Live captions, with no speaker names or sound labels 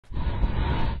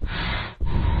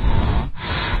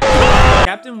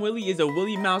Captain Willie is a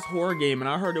Willie Mouse horror game, and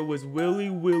I heard it was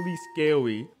Willie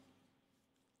scary.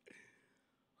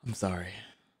 I'm sorry.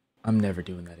 I'm never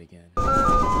doing that again.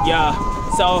 Yeah,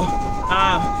 so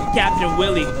Captain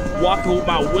Willie walking with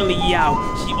my Willie out.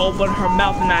 She opened her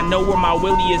mouth and I know where my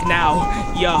Willie is now.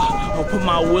 Yeah, I'll put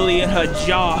my Willie in her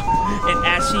jaw. And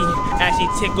as she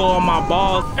tickle on my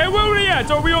balls. Hey, where we at?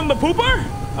 Are we on the pooper?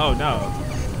 Oh no.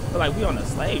 Feel like we on a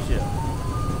slave ship.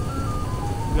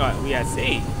 We at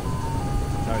sea.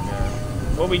 Okay.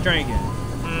 What we drinking?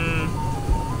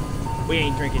 We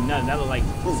ain't drinking nothing. That look like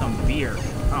some beer.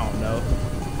 I don't know.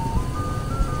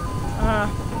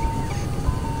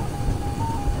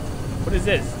 What is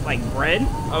this? Like bread?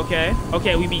 Okay.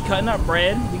 Okay, we be cutting up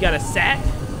bread. We got a sack.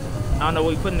 I don't know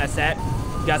what we put in that sack.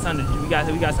 We got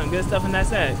some good stuff in that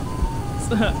sack.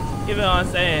 You know what I'm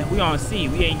saying? We on sea.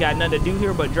 We ain't got nothing to do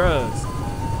here but drugs.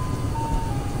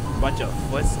 Bunch of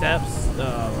footsteps.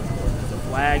 There's a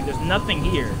flag. There's nothing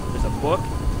here. There's a book.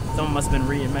 Someone must have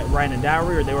been writing a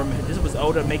diary, or this was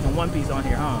Oda making One Piece on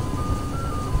here, huh?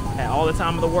 Had all the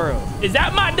time in the world. Is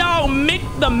that my dog Mick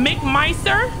the Mick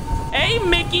Meister? Hey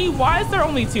Mickey, why is there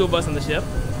only 2 of us on the ship?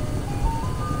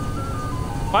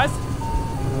 What?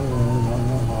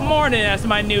 Morning, that's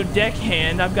my new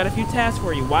deckhand. I've got a few tasks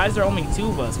for you. Why is there only 2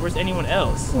 of us? Where's anyone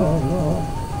else?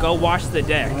 Go wash the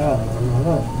deck.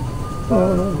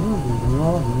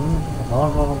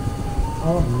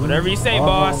 Whatever you say,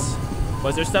 boss.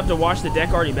 Was there stuff to wash the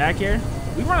deck already back here?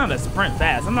 We run out of sprint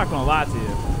fast. I'm not gonna lie to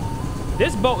you.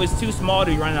 This boat is too small to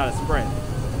be running out of sprint.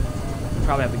 We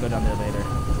probably have to go down there later.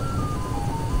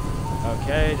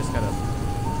 Okay, just gotta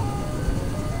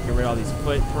get rid of all these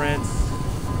footprints.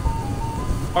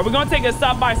 Are we gonna take a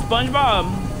stop by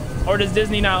SpongeBob? Or does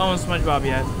Disney not own SpongeBob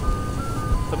yet?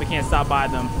 So we can't stop by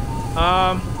them.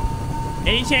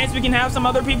 Any chance we can have some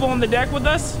other people on the deck with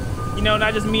us? You know,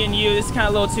 not just me and you. It's kind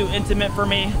of a little too intimate for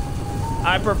me.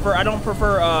 I don't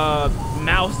prefer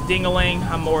mouse dingling.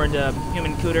 I'm more into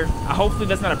human cooter. Hopefully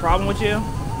that's not a problem with you.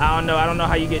 I don't know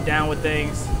how you get down with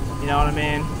things. You know what I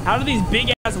mean? How do these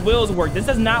big ass wheels work? This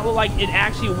does not look like it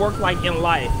actually worked like in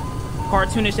life.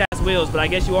 Cartoonish ass wheels, but I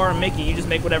guess you are a Mickey. You just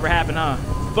make whatever happen, huh?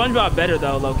 SpongeBob better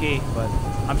though, low-key, but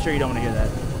I'm sure you don't want to hear that.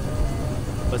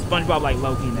 But SpongeBob like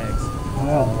low-key next.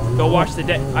 Go wash the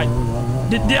deck.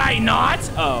 Did I not?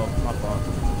 Oh, my fault.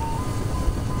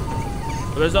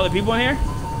 There's other people in here?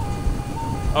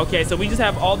 Okay, so we just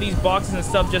have all these boxes and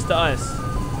stuff just to us.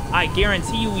 I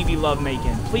guarantee you we be love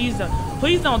making. Please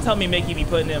don't tell me Mickey be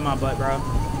putting it in my butt, bro.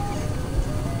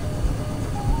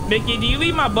 Mickey, do you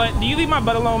leave my butt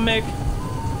alone, Mick?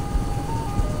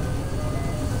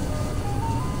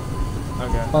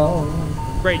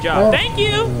 Okay. Great job. Thank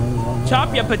you.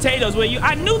 Chop your potatoes, will you?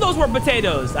 I knew those were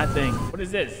potatoes, I think. What is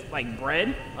this? Like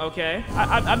bread? Okay.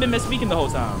 I've been misspeaking the whole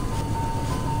time.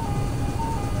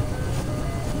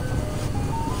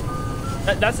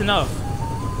 That's enough.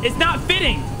 It's not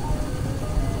fitting.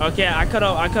 Okay, I cut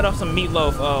off some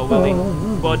meatloaf, Willie.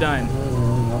 Well done.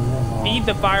 Feed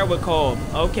the fire with coal.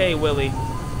 Okay, Willie.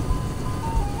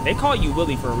 They call you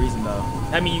Willie for a reason, though.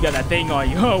 That means you got that thing on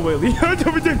you. Oh, Willie. Don't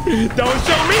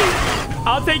show me.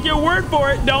 I'll take your word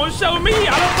for it. Don't show me.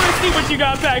 I don't want to see what you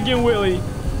got back in, Willie.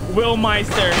 Will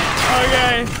Meister.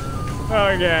 Okay.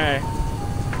 Okay.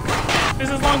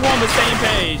 Just as long as we're on the same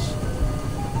page.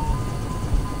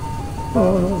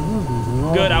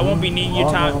 Good, I won't be needing your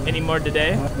time anymore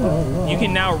today. You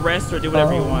can now rest or do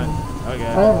whatever you want. Okay.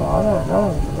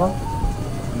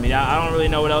 I mean, I don't really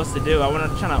know what else to do. I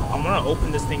want to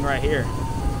open this thing right here.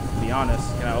 To be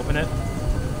honest, can I open it?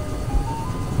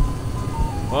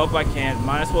 Well, if I can't,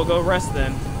 might as well go rest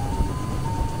then.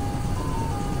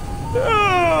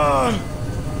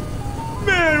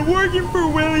 Man, working for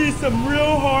Willie is some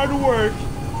real hard work.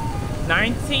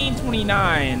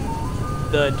 1929.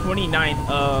 The 29th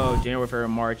of January, February,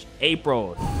 March,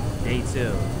 April, day 2.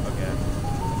 Okay.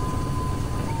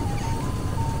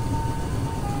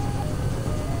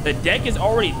 The deck is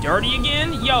already dirty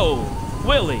again? Yo,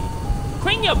 Willie,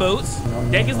 clean your boots.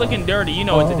 Deck is looking dirty. You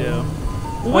know what to do.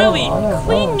 Willie,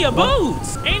 clean your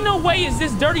boots. Ain't no way is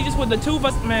this dirty just with the 2 of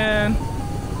us, man.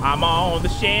 I'm on the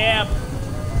ship.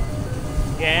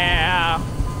 Yeah.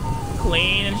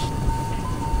 Clean.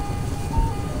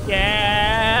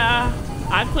 Yeah.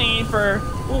 I clean for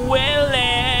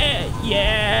Willie,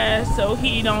 yeah, so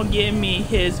he don't give me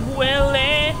his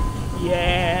Willie,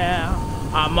 yeah.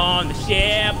 I'm on the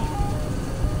ship,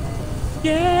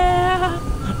 yeah.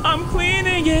 I'm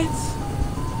cleaning it,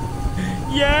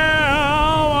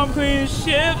 yeah. I'm cleaning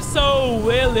ship, so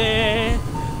Willie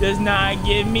does not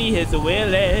give me his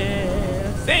Willie.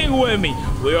 Sing with me.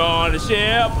 We're on the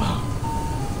ship,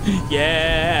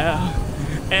 yeah.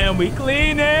 and we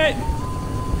clean it.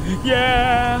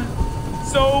 Yeah.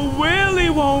 So Willie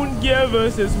won't give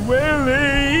us his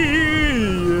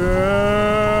Willie.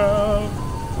 Yeah.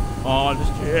 On the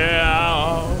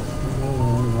shell.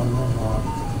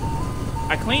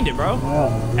 I cleaned it, bro.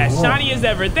 As shiny as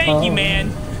ever. Thank you,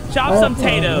 man. Chop some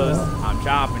potatoes. I'm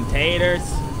chopping taters.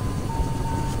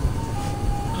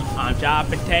 I'm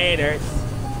chopping taters.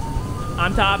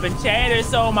 I'm chopping taters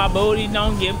so my booty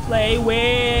don't get played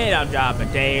with. I'm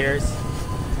chopping taters.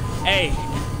 Hey,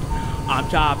 I'm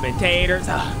chopping taters.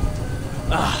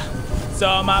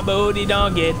 So my booty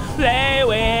don't get played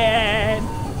with.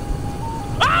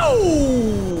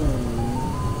 Oh!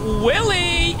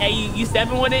 Willie! Hey, you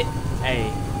stepping with it?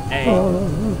 Hey.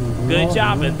 Good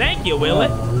job, and thank you, Willie.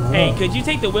 Hey, could you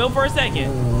take the wheel for a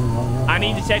second? I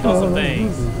need to check on some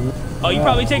things. Oh, you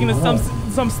probably taking some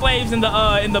slaves in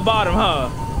the bottom, huh?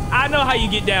 I know how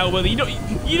you get down, Willie.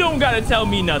 You don't gotta tell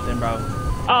me nothing, bro.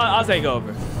 I'll take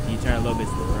over. You turn a little bit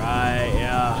to the right,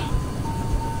 yeah.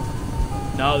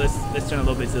 No, let's turn a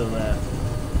little bit to the left.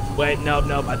 Wait, nope.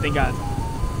 I think I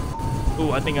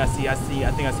see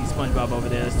SpongeBob over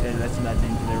there. Let's turn that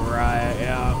thing to the right,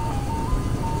 yeah.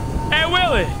 Hey,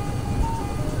 Willie!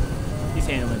 He's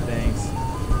handling things.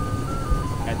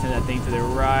 Gotta turn that thing to the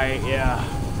right, yeah. I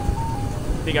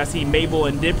think I see Mabel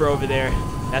and Dipper over there.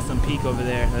 That's some peak over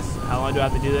there. How long do I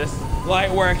have to do this? Light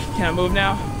work. Can I move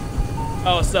now?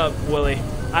 Oh, what's up, Willie?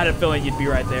 I had a feeling you'd be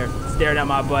right there, staring at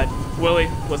my butt. Willie,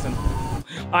 listen.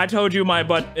 I told you my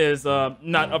butt is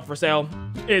not up for sale.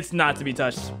 It's not to be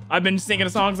touched. I've been singing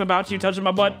songs about you touching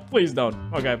my butt. Please don't.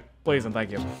 Okay, please and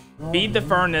thank you. Feed the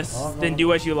furnace, then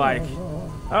do as you like.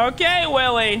 Okay,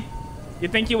 Willie. You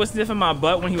think he was sniffing my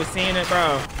butt when he was seeing it,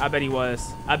 bro? I bet he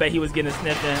was. I bet he was getting a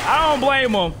sniff in. I don't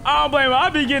blame him.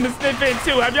 I'd be getting a sniff in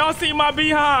too. Have y'all seen my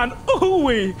behind?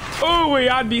 Ooh-wee. Ooh-wee.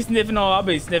 I'll be sniffing all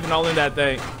in that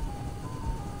thing.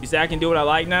 You say I can do what I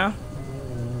like now?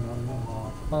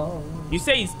 You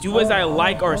say do as I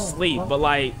like or sleep, but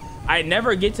like, I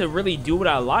never get to really do what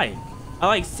I like. I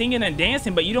like singing and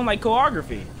dancing, but you don't like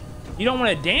choreography. You don't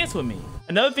want to dance with me.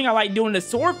 Another thing I like doing is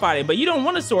sword fighting, but you don't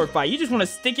want to sword fight. You just want to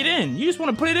stick it in. You just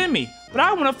want to put it in me. But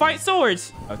I want to fight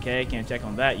swords. Okay, can't check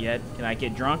on that yet. Can I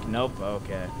get drunk? Nope.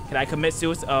 Okay. Can I commit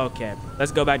suicide? Okay.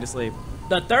 Let's go back to sleep.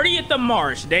 The 30th of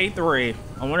March, day 3.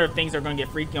 I wonder if things are going to get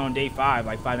freaky on day 5,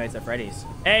 like Five Nights at Freddy's.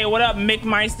 Hey, what up, Mick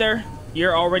Meister?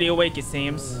 You're already awake, it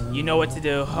seems. You know what to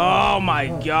do. Oh, my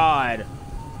God.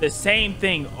 The same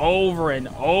thing over and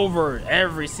over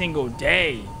every single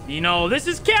day. You know, this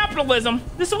is capitalism.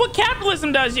 This is what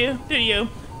capitalism does you.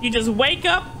 You just wake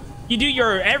up, you do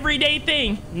your everyday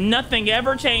thing. Nothing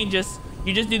ever changes.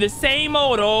 You just do the same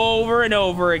old over and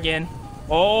over again.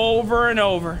 Over and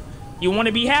over. You want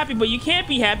to be happy, but you can't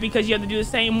be happy because you have to do the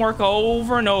same work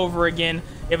over and over again.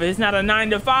 If it's not a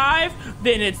 9 to 5,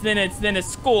 then it's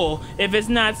school. If it's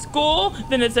not school,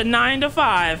 then it's a 9 to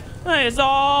 5. It's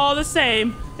all the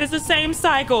same. It's the same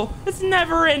cycle. It's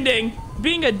never ending.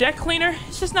 Being a deck cleaner,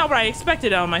 it's just not what I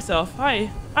expected out of myself.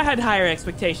 I had higher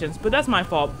expectations, but that's my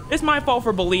fault. It's my fault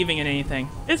for believing in anything.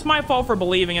 It's my fault for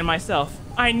believing in myself.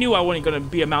 I knew I wasn't gonna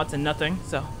be amount to nothing,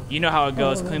 so you know how it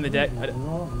goes. Clean the deck.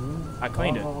 I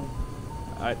cleaned it.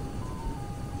 I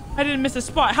didn't miss a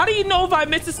spot. How do you know if I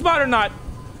missed a spot or not?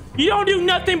 You don't do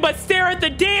nothing but stare at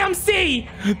the damn sea.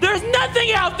 There's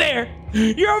nothing out there.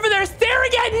 You're over there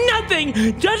staring at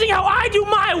nothing, judging how I do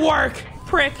my work.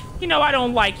 Prick. You know I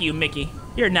don't like you, Mickey.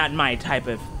 You're not my type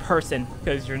of person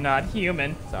because you're not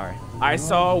human. Sorry. I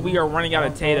saw we are running out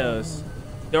of potatoes.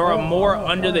 There are more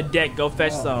under the deck. Go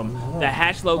fetch some. The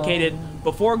hatch located.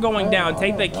 Before going down,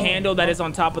 take the candle that is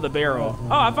on top of the barrel.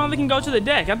 Oh, I finally can go to the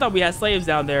deck. I thought we had slaves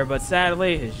down there, but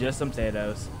sadly, it's just some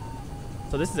potatoes.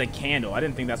 So this is a candle. I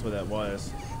didn't think that's what that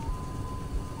was.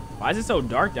 Why is it so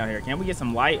dark down here? Can't we get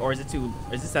some light, or is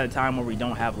this at a time where we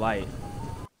don't have light?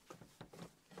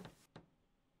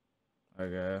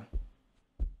 Okay.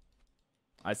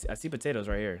 I see potatoes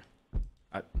right here.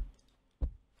 I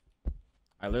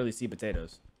literally see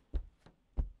potatoes.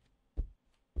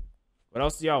 What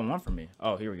else do y'all want from me?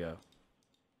 Oh, here we go.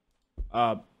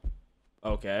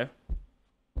 Okay.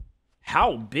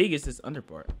 How big is this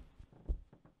underpart?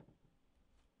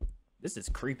 This is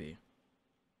creepy.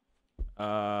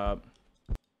 Okay,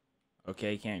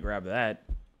 can't grab that.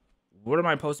 What am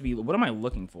I supposed to be? What am I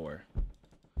looking for?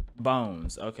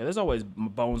 Bones. Okay, there's always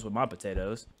bones with my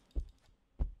potatoes.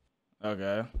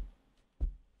 Okay.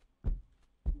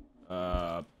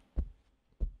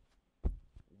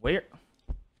 Where?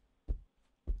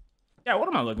 Yeah, what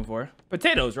am I looking for?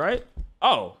 Potatoes, right?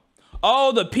 Oh,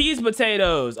 the peas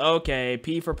potatoes. Okay,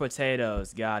 P for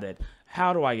potatoes. Got it.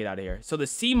 How do I get out of here? So the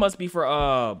C must be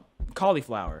for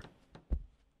cauliflower.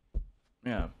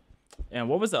 Yeah. And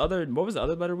what was the other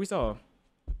letter we saw?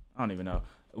 I don't even know.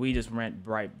 We just ran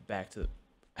right back to,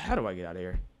 how do I get out of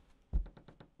here?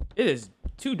 It is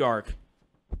too dark.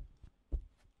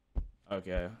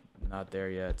 Okay, not there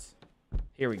yet.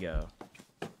 Here we go.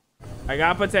 I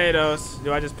got potatoes.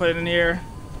 Do I just put it in here?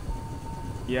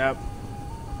 Yep.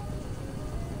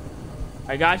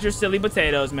 I got your silly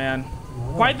potatoes, man.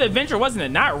 Quite the adventure, wasn't it?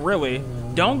 Not really.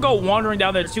 Don't go wandering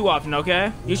down there too often,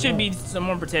 okay? You should be some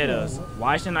more potatoes.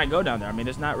 Why shouldn't I go down there? I mean,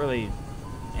 there's not really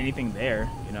anything there,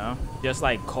 you know? Just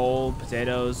like cold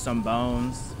potatoes, some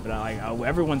bones. But like,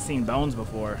 everyone's seen bones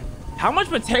before. How much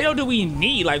potato do we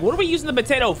need? Like, what are we using the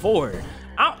potato for?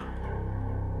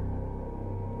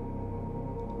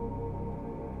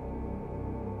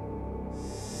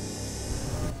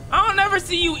 I don't ever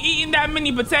see you eating that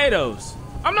many potatoes.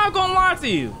 I'm not gonna lie to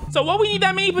you. So what we need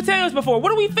that many potatoes before?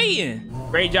 What are we feeding?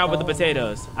 Great job with the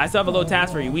potatoes. I still have a little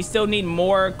task for you. We still need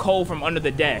more coal from under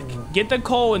the deck. Get the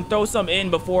coal and throw some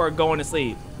in before going to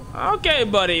sleep. Okay,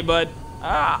 buddy, but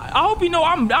I hope you know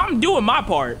I'm doing my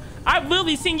part. I've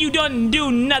literally seen you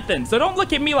do nothing. So don't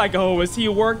look at me like, oh, is he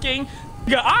working?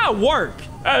 Yeah, I work.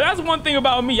 That's one thing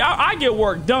about me. I get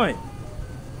work done.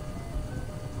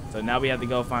 So now we have to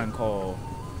go find coal.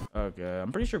 Okay,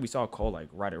 I'm pretty sure we saw coal like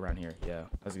right around here. Yeah,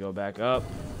 let's go back up.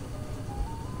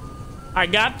 I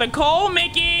got the coal,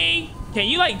 Mickey. Can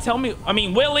you like tell me, I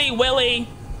mean, Willie,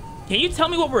 can you tell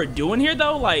me what we're doing here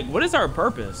though? Like, what is our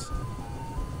purpose?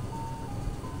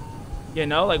 You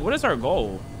know, like, what is our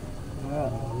goal?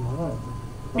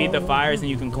 Feed the fires and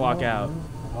you can clock out.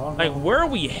 Like, where are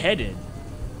we headed?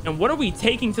 And what are we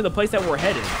taking to the place that we're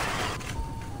headed?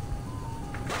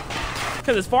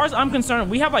 Because as far as I'm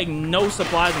concerned, we have like no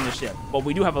supplies on the ship, but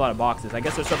we do have a lot of boxes. I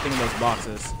guess there's something in those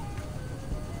boxes.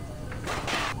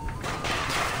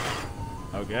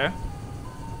 Okay.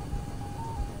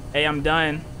 Hey, I'm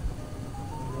done.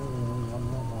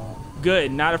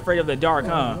 Good, not afraid of the dark,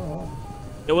 huh?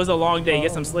 It was a long day,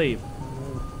 get some sleep.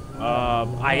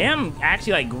 I am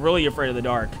actually like really afraid of the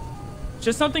dark.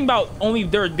 Just something about only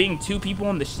there being 2 people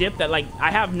on the ship that like I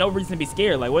have no reason to be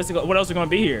scared. Like what else is gonna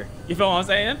be here? You feel what I'm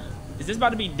saying? Is this about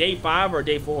to be day 5 or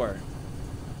day 4?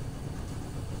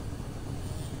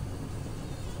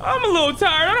 I'm a little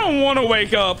tired. I don't want to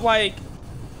wake up. Like,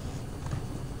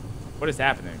 what is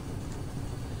happening?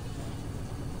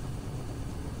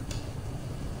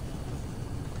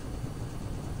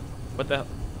 What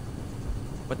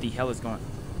the hell is going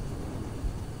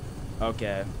on?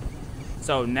 Okay.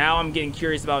 So now I'm getting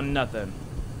curious about nothing.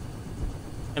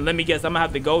 And let me guess, I'm gonna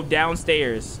have to go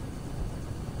downstairs.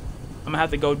 I'm gonna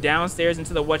have to go downstairs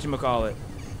into the whatchamacallit.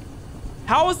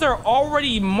 How is there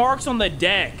already marks on the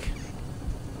deck?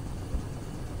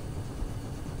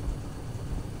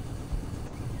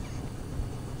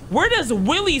 Where does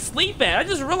Willie sleep at? I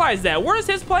just realized that. Where's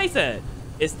his place at?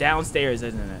 It's downstairs,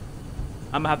 isn't it?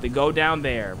 I'm gonna have to go down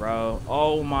there, bro.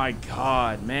 Oh my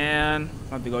God, man.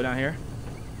 I have to go down here.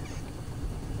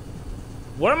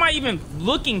 What am I even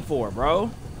looking for,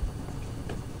 bro?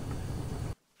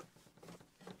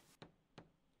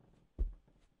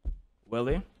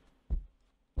 Willie?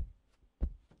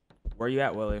 Where you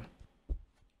at, Willie?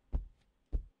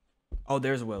 Oh,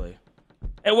 there's Willie.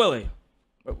 Hey, Willie.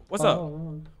 What's up?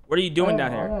 What are you doing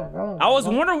down here? I was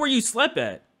wondering where you slept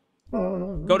at.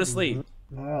 Go to sleep.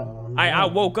 I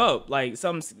woke up. Like,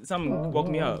 something woke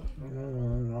me up.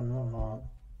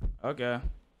 Okay.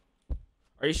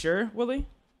 Are you sure, Willie?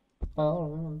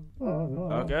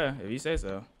 Okay, if you say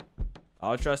so.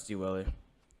 I'll trust you, Willie.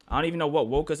 I don't even know what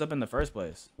woke us up in the first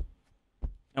place.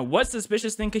 And what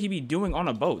suspicious thing could he be doing on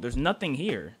a boat? There's nothing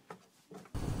here.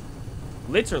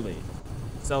 Literally.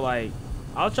 So, like,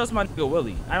 I'll trust my nigga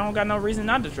Willie. I don't got no reason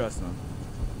not to trust him.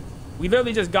 We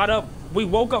literally just got up. We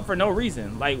woke up for no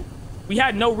reason. Like, we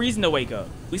had no reason to wake up.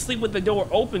 We sleep with the door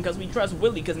open because we trust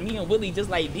Willie. Because me and Willie just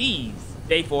like these.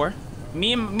 Day 4.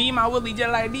 Me and my Willie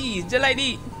just like these. Just like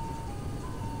these.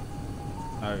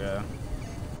 Okay.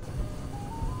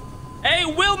 Hey,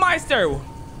 Willmeister.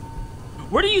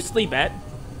 Where do you sleep at?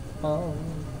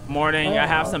 Morning, I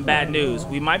have some bad news.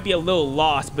 We might be a little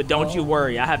lost, but don't you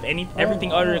worry. I have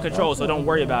everything under control, so don't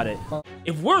worry about it.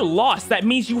 If we're lost, that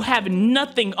means you have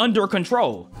nothing under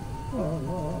control.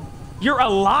 You're a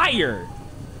liar.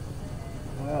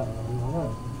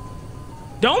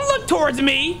 Don't look towards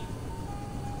me.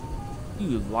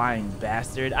 You lying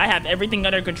bastard. I have everything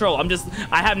under control.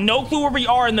 I have no clue where we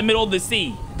are in the middle of the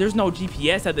sea. There's no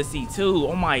GPS at the sea too.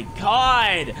 Oh my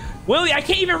God. Willie, I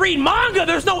can't even read manga.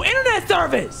 There's no internet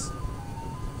service.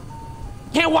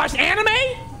 Can't watch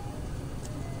anime?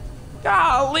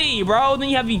 Golly, bro. Then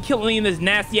you have to be killing me in this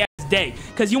nasty ass deck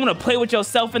because you want to play with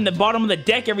yourself in the bottom of the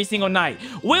deck every single night.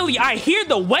 Willie, I hear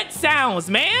the wet sounds,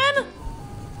 man.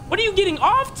 What are you getting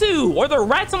off to? Are there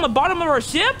rats on the bottom of our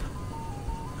ship?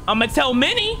 I'ma tell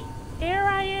Minnie. Here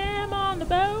I am on the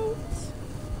boat.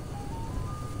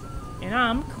 And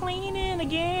I'm cleaning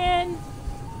again.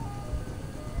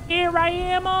 Here I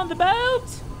am on the boat.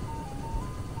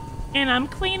 And I'm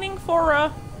cleaning for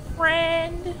a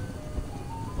friend.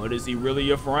 But is he really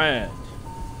a friend?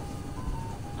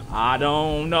 I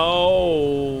don't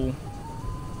know.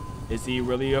 Is he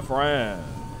really a friend?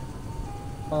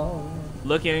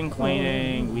 Looking,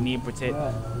 cleaning. We need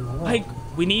potato. Like,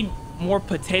 we need more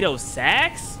potato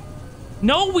sacks?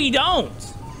 No, we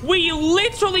don't. We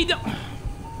literally don't.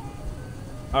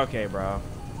 Okay, bro.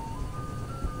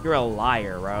 You're a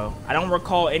liar, bro. I don't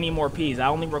recall any more peas. I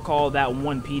only recall that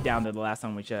one pea down there the last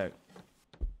time we checked.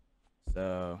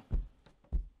 So,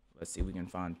 let's see if we can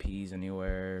find peas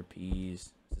anywhere.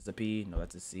 Peas. Is this a P? No,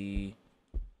 that's a C.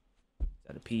 Is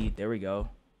that a P? There we go.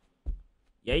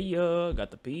 Yeah,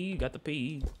 got the P, got the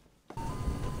P.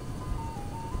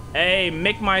 Hey,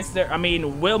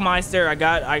 Will Meister, I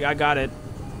got it.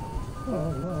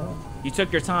 You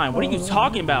took your time. What are you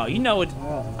talking about? You know it.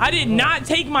 I did not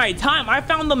take my time. I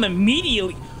found them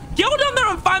immediately. Go down there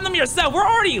and find them yourself. We're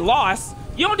already lost.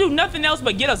 You don't do nothing else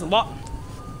but get us lost.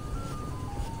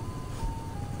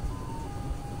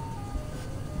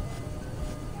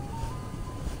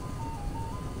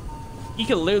 He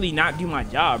could literally not do my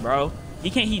job, bro.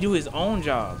 He do his own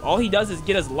job. All he does is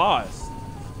get us lost.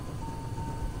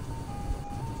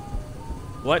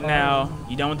 What now?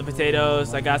 You done with the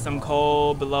potatoes? I got some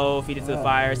coal below. Feed it to the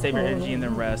fire. Save your energy and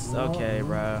then rest. Okay,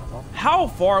 bro. How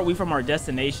far are we from our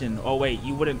destination? Oh, wait.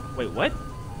 You wouldn't... Wait, what?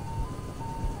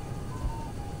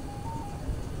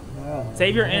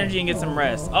 Save your energy and get some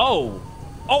rest. Oh.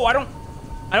 Oh, I don't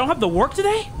have to work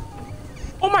today?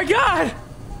 Oh, my God.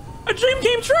 A dream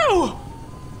came true.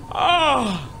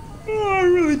 Oh, I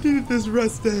really needed this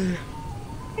rest day.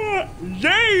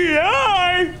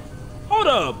 J.I. Hold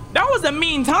up. That was a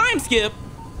mean time skip.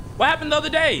 What happened the other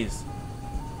days?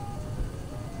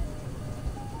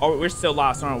 Oh, we're still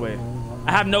lost, aren't we?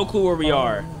 I have no clue where we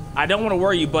are. I don't want to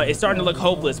worry you, but it's starting to look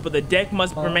hopeless, but the deck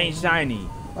must remain shiny.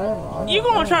 You're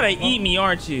gonna try to eat me,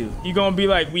 aren't you? You're gonna be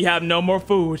like, we have no more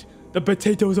food. The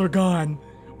potatoes are gone.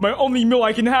 My only meal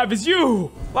I can have is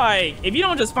you. Like, if you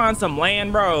don't just find some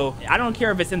land, bro, I don't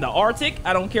care if it's in the Arctic.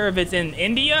 I don't care if it's in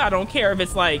India. I don't care if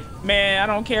it's like, man, I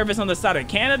don't care if it's on the side of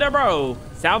Canada, bro.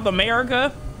 South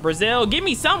America, Brazil, give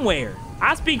me somewhere.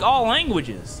 I speak all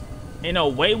languages. Ain't no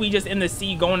way we just in the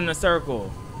sea going in a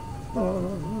circle.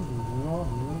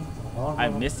 I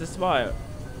missed a spot.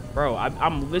 Bro,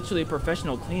 I'm literally a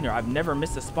professional cleaner. I've never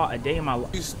missed a spot a day in my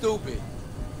life. You stupid.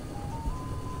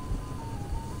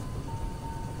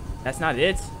 That's not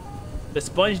it. The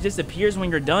sponge disappears when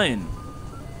you're done.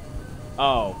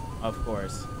 Oh, of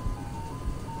course.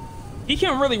 He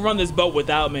can't really run this boat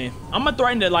without me. I'm gonna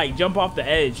threaten to like jump off the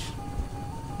edge.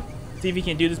 See if he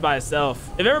can do this by himself.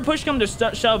 If ever push comes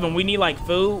to shove and we need like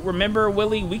food, remember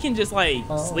Willie, we can just like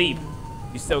sleep.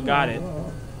 You still got it.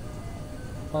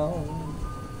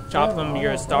 Chop them,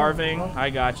 you're starving.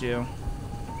 I got you.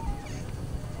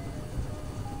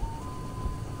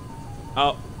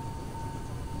 Oh.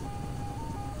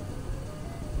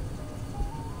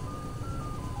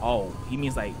 Oh, he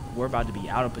means like we're about to be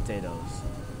out of potatoes.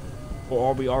 Or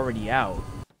are we already out?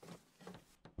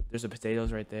 There's the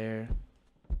potatoes right there.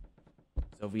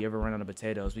 So if we ever run out of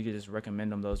potatoes, we could just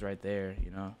recommend them those right there, you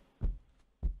know?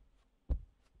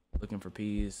 Looking for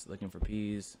peas, looking for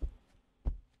peas.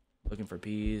 Looking for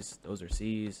peas. Those are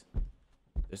C's.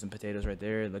 There's some potatoes right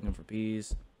there, looking for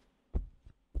peas.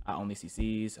 I only see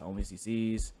C's, I only see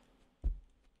C's.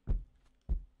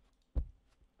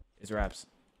 His wraps.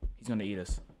 He's gonna eat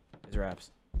us. His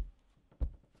wraps.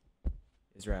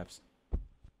 His wraps.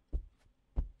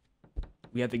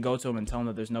 We have to go to him and tell him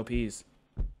that there's no peas.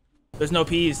 There's no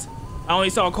peas. I only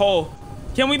saw coal.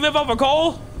 Can we live off of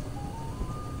coal?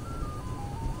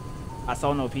 I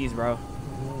saw no peas, bro.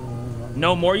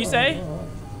 No more, you say?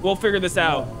 We'll figure this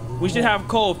out. We should have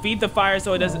coal. Feed the fire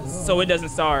so it doesn't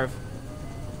starve.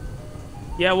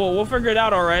 Yeah, we'll figure it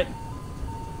out, all right.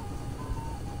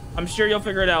 I'm sure you'll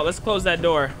figure it out. Let's close that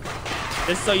door.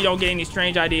 Just so you don't get any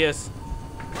strange ideas.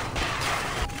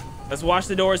 Let's watch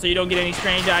the door so you don't get any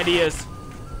strange ideas.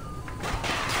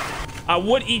 I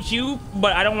would eat you,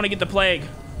 but I don't want to get the plague.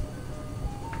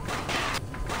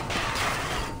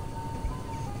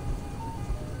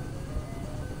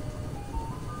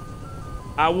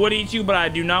 I would eat you, but I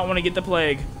do not want to get the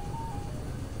plague.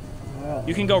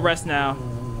 You can go rest now.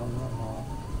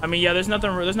 I mean, yeah, there's not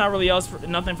really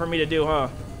nothing for me to do, huh?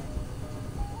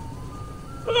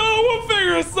 Oh, we'll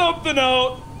figure something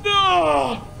out.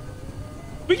 Oh,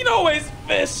 we can always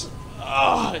fish.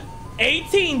 Oh,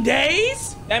 18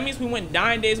 days? That means we went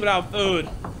 9 days without food.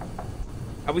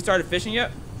 Have we started fishing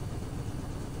yet?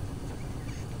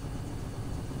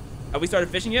 Have we started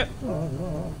fishing yet?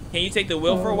 Can you take the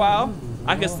wheel for a while?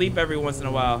 I can sleep every once in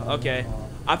a while. Okay.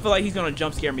 I feel like he's gonna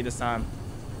jump scare me this time.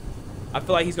 I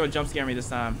feel like he's gonna jump scare me this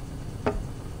time.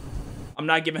 I'm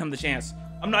not giving him the chance.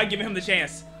 I'm not giving him the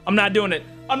chance. I'm not doing it.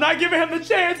 I'm not giving him the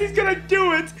chance. He's gonna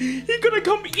do it. He's gonna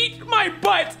come eat my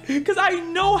butt. Cause I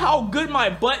know how good my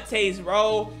butt tastes,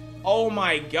 bro. Oh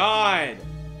my God.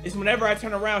 It's whenever I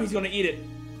turn around, he's gonna eat it.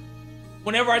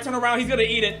 Whenever I turn around, he's gonna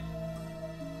eat it.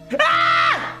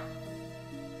 Ah!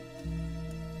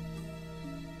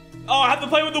 Oh, I have to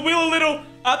play with the wheel a little.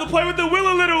 I have to play with the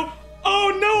wheel a little.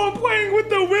 Oh no, I'm playing with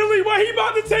the Willie. Why he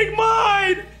about to take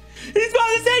mine? He's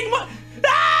about to take mine.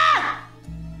 Ah!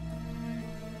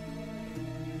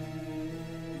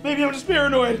 Maybe I'm just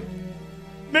paranoid.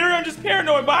 Maybe I'm just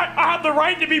paranoid, but I have the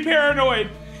right to be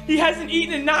paranoid. He hasn't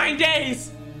eaten in 9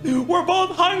 days. We're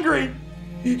both hungry.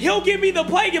 He'll give me the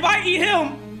plague if I eat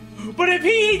him. But if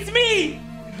he eats me,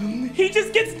 he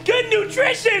just gets good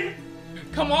nutrition.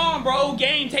 Come on, bro.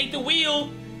 Game, take the wheel.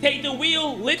 Take the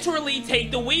wheel. Literally, take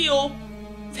the wheel.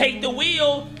 Take the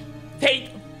wheel.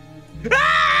 Take...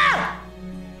 Ah!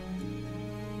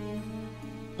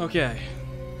 Okay. ...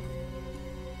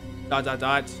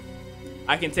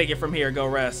 I can take it from here. Go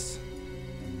rest.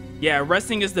 Yeah,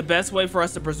 resting is the best way for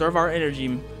us to preserve our energy,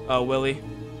 Willie.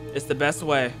 It's the best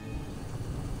way.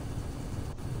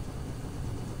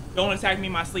 Don't attack me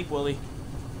in my sleep, Willie.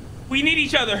 We need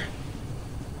each other.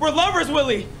 We're lovers,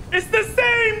 Willie. It's the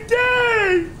same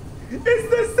day. It's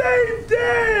the same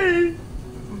day.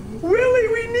 Willie,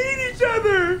 we need each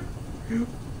other.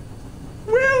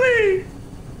 Willie.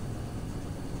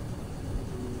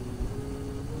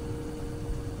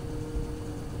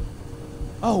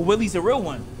 Oh, Willie's a real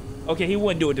one. Okay, he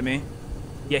wouldn't do it to me.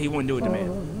 Yeah, he wouldn't do it to me.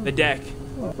 The deck.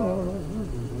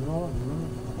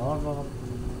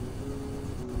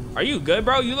 Are you good,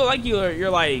 bro? You look like you're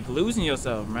like losing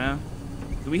yourself, man.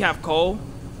 Do we have coal?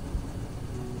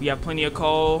 We have plenty of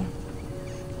coal.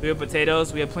 We have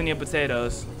potatoes. We have plenty of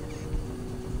potatoes.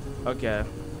 Okay.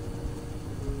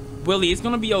 Willie, it's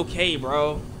gonna be okay,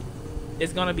 bro.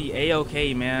 It's gonna be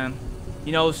a-okay, man.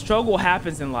 You know, struggle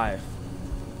happens in life.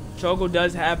 Struggle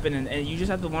does happen, and you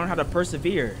just have to learn how to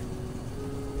persevere.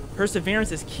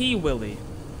 Perseverance is key, Willie.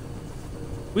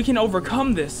 We can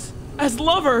overcome this as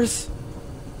lovers.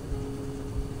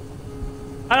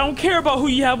 I don't care about who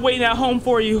you have waiting at home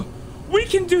for you. We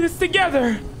can do this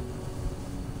together.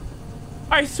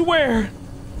 I swear.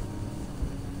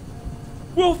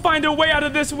 We'll find a way out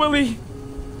of this, Willie.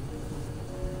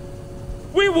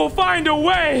 We will find a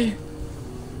way.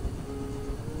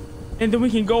 And then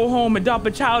we can go home, adopt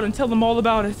a child, and tell them all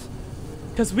about it.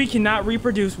 Because we cannot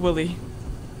reproduce, Willie.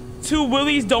 2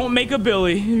 Willies don't make a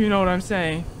Billy, if you know what I'm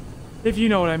saying. If you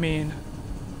know what I mean.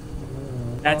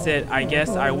 That's it, I guess.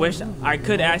 I wish I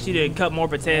could ask you to cut more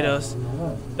potatoes.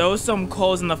 Throw some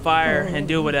coals in the fire and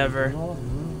do whatever.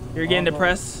 You're getting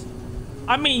depressed?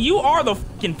 I mean, you are the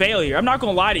fucking failure. I'm not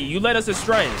gonna lie to you. You led us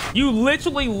astray. You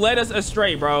literally led us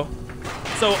astray, bro.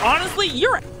 So honestly,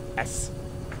 you're ass.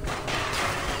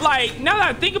 Like, now that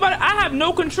I think about it, I have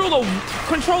no control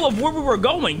of where we were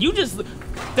going. You just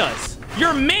f***ed us.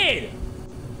 You're mid.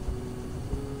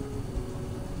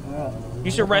 You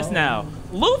should rest now.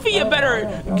 Luffy,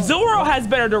 Zoro has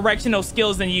better directional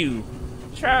skills than you.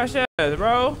 Trash ass,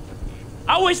 bro.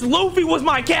 I wish Luffy was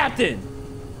my captain.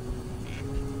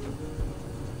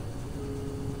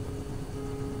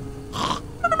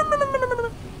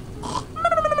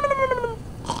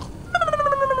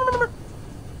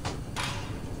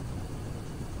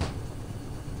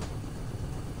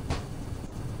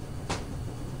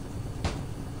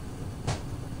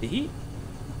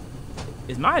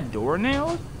 Is my door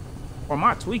nailed? Or am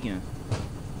I tweaking?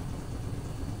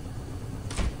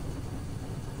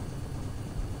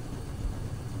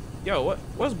 Yo,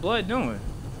 what's Blood doing?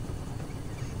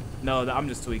 No, I'm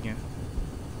just tweaking.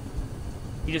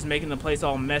 He's just making the place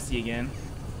all messy again.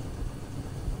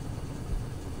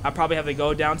 I probably have to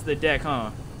go down to the deck,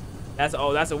 huh? That's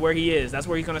where he is. That's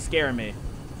where he's gonna scare me.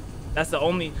 That's the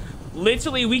only...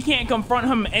 Literally, we can't confront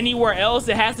him anywhere else.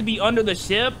 It has to be under the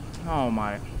ship. Oh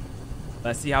my.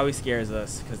 Let's see how he scares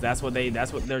us, because that's what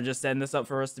they're just setting this up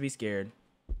for us to be scared.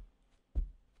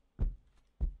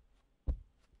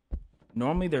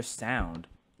 Normally there's sound.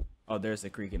 Oh, there's the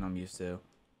creaking I'm used to.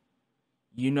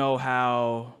 You know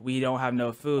how we don't have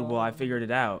no food? Well, I figured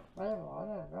it out.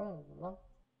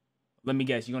 Let me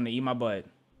guess, you're gonna eat my butt.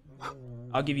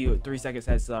 I'll give you a 3 seconds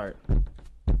head start.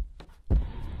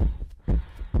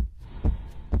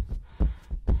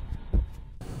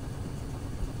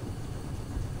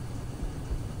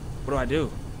 What do I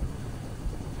do?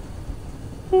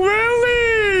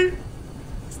 Willie!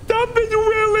 Stop it,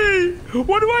 Willie!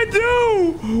 What do I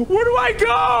do? Where do I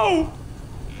go?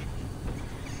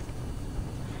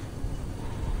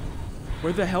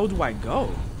 Where the hell do I go?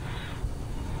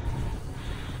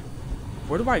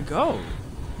 Where do I go?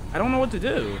 I don't know what to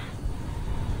do.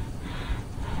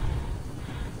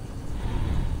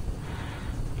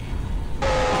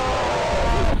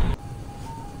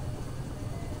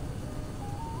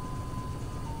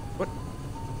 What?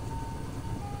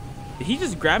 Did he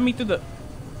just grab me through the...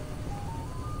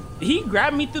 Did he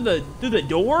grab me through the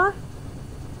door?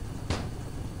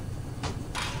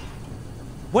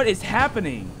 What is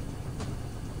happening?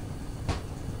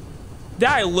 Did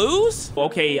I lose?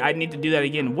 Okay, I need to do that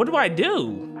again. What do I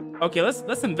do? Okay,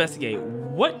 let's investigate.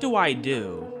 What do I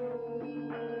do?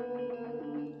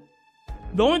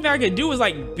 The only thing I could do is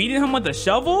like beating him with a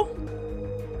shovel?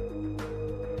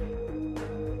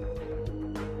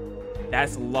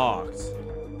 That's locked.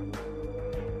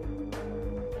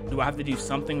 Do I have to do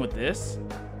something with this?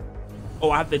 Oh,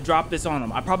 I have to drop this on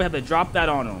him. I probably have to drop that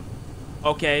on him.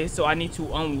 Okay, so I need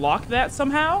to unlock that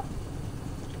somehow?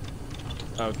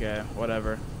 Okay,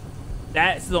 whatever.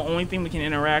 That's the only thing we can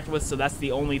interact with, so that's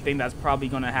the only thing that's probably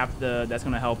gonna that's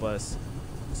gonna help us.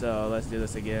 So let's do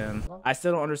this again. I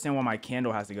still don't understand why my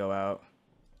candle has to go out.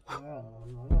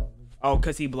 Oh,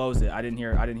 cause he blows it. I didn't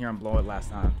hear him blow it last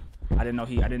time. I didn't know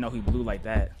he blew like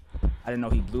that. I didn't know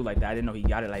he blew like that. I didn't know he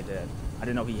got it like that. I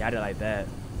didn't know he had it like that.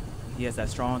 He has that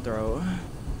strong throat.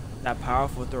 That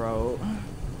powerful throat.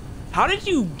 How did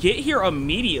you get here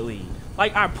immediately?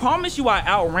 Like, I promise you I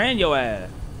outran your ass.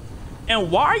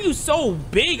 And why are you so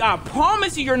big? I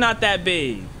promise you you're not that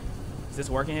big. Is this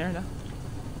working here? No?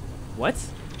 What?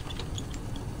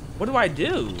 What do I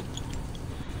do?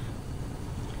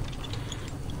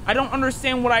 I don't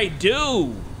understand what I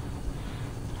do.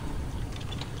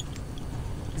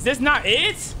 Is this not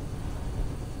it?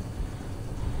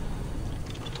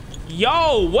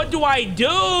 Yo, what do I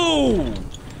do?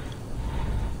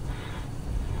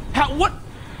 What?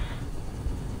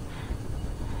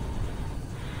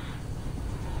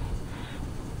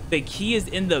 The key is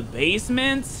in the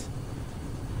basement?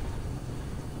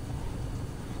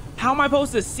 How am I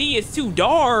supposed to see? It's too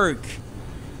dark.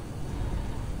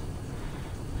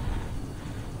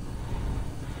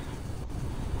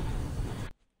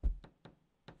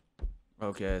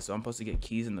 Okay, so I'm supposed to get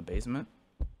keys in the basement?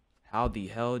 How the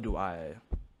hell do I...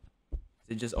 Is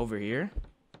it just over here?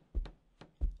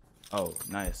 Oh,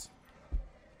 nice.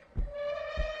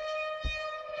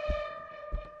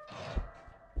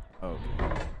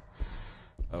 Okay.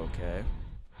 Okay.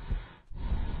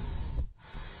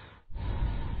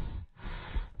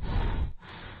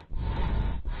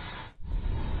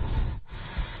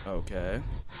 Okay.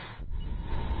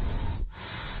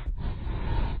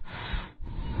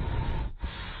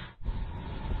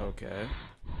 Okay.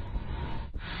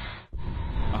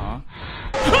 Ah!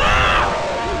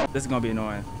 This is gonna be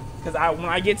annoying. Because when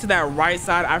I get to that right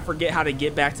side, I forget how to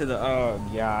get back to the... Oh,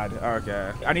 God.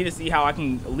 Okay. I need to see how I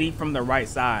can leave from the right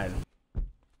side.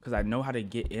 Because I know how to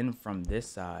get in from this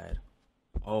side.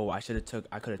 Oh, I could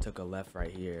have took a left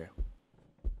right here.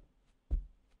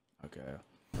 Okay.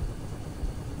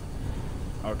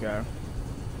 Okay.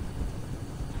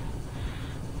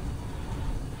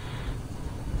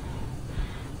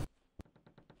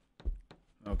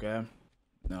 Okay.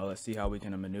 Now let's see how we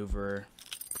can maneuver.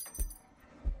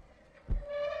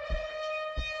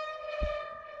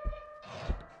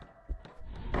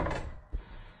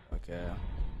 Okay.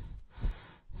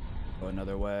 Go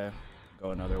another way.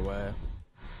 Go another way.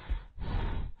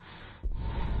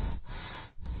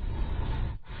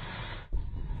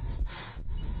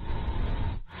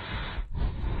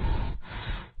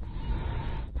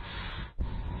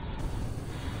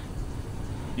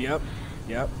 Yep.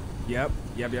 Yep. Yep.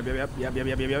 Yep. Yep. Yep. Yep. Yep. Yep. Yep.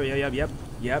 Yep. Yep. Yep. Yep.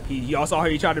 Yep. Y'all saw how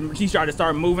he tried to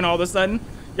start moving all of a sudden.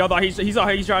 Y'all thought he saw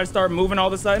how he tried to start moving all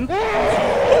of a sudden.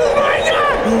 Oh my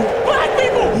God! Black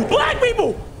people! Black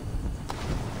people!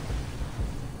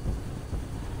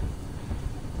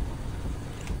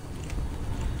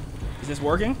 Is this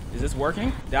working? Is this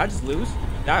working? Did I just lose?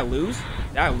 Did I lose?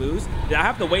 Did I lose? Did I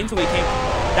have to wait until he came?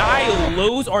 Did I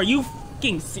lose? Are you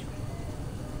fucking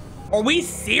Are we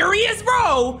serious,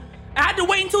 bro? I had to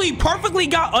wait until he perfectly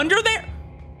got under there?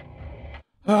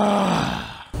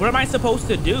 What am I supposed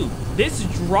to do? This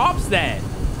drops that,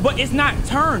 but it's not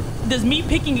turned. Does me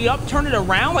picking it up turn it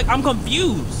around? Like, I'm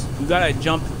confused. You gotta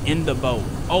jump in the boat.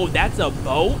 Oh, that's a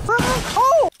boat?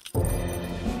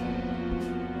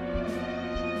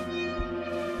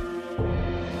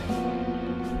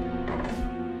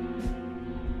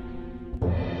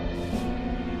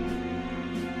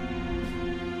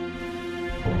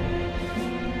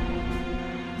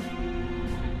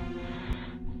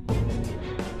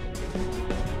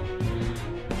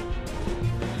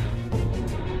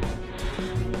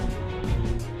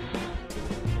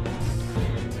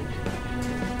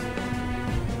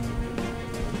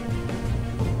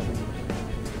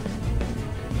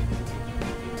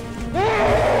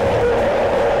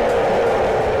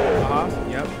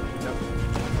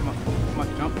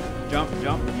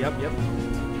 Yep.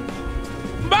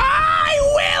 Bye,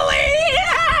 Willie!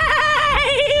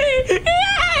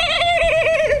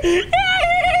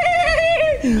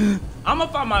 I'm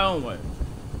gonna find my own way.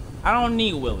 I don't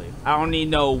need Willie. I don't need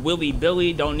no Willie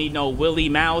Billy. Don't need no Willie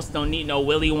Mouse. Don't need no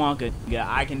Willy Wonka. Yeah,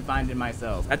 I can find it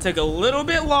myself. That took a little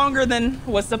bit longer than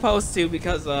was supposed to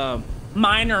because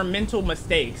minor mental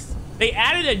mistakes. They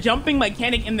added a jumping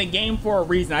mechanic in the game for a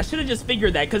reason. I should have just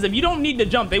figured that, because if you don't need to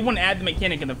jump, they wouldn't add the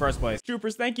mechanic in the first place.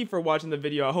 Troopers, thank you for watching the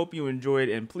video. I hope you enjoyed,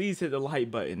 and please hit the like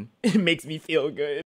button. It makes me feel good.